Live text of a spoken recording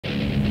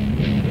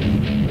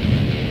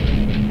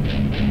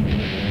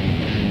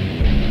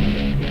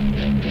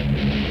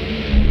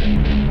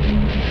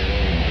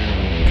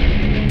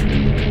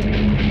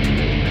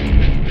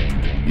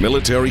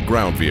Military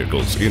ground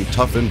vehicles in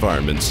tough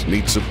environments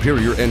need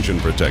superior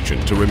engine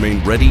protection to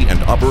remain ready and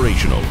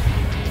operational.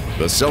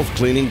 The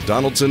self-cleaning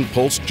Donaldson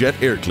Pulse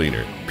Jet Air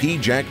Cleaner,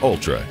 PJAC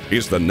Ultra,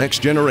 is the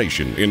next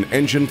generation in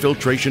engine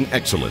filtration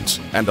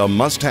excellence and a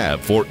must-have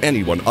for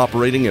anyone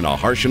operating in a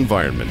harsh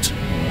environment.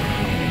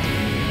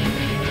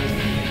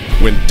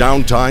 When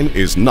downtime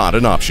is not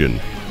an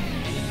option.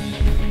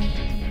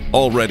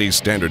 Already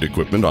standard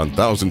equipment on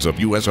thousands of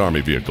U.S.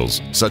 Army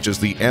vehicles, such as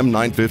the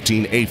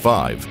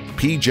M915A5,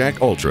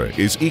 PJAC Ultra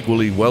is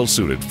equally well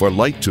suited for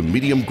light to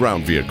medium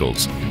ground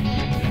vehicles.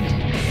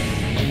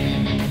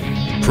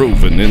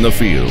 Proven in the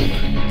field.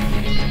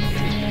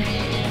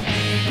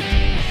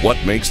 What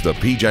makes the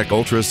PJAC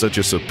Ultra such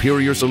a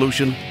superior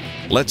solution?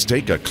 Let's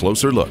take a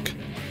closer look.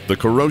 The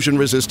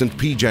corrosion-resistant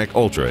PJAC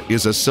Ultra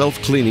is a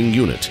self-cleaning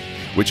unit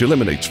which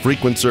eliminates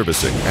frequent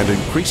servicing and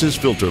increases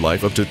filter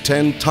life up to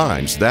 10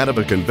 times that of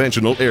a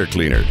conventional air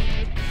cleaner.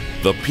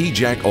 The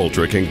PJAC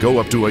Ultra can go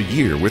up to a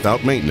year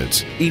without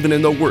maintenance, even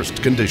in the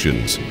worst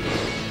conditions.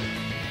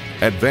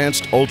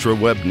 Advanced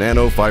ultra-web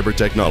nanofiber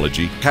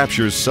technology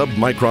captures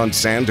sub-micron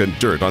sand and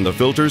dirt on the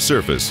filter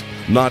surface,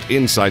 not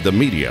inside the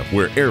media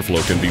where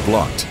airflow can be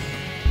blocked.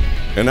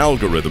 An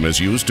algorithm is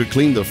used to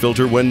clean the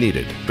filter when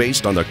needed,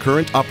 based on the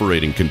current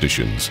operating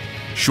conditions.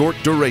 Short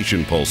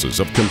duration pulses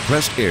of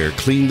compressed air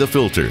clean the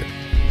filter.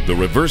 The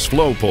reverse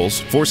flow pulse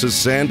forces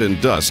sand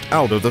and dust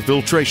out of the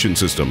filtration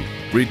system,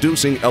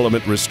 reducing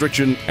element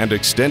restriction and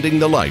extending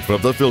the life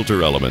of the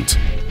filter element.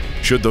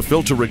 Should the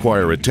filter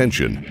require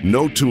attention,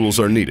 no tools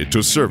are needed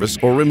to service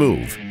or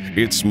remove.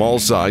 Its small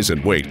size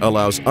and weight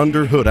allows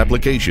under-hood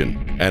application,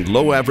 and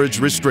low average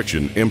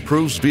restriction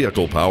improves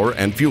vehicle power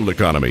and fuel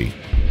economy.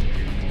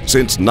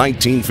 Since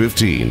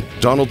 1915,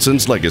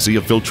 Donaldson's legacy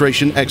of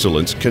filtration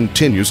excellence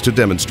continues to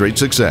demonstrate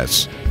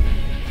success.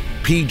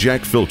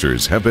 PJAC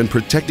filters have been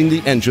protecting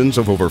the engines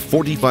of over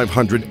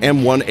 4,500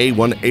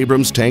 M1A1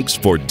 Abrams tanks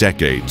for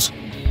decades.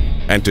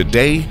 And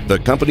today, the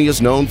company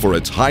is known for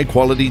its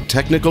high-quality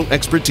technical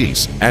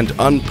expertise and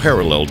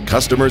unparalleled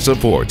customer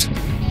support.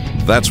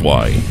 That's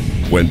why,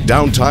 when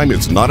downtime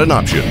is not an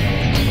option,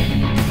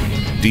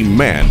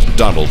 demand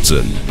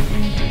Donaldson.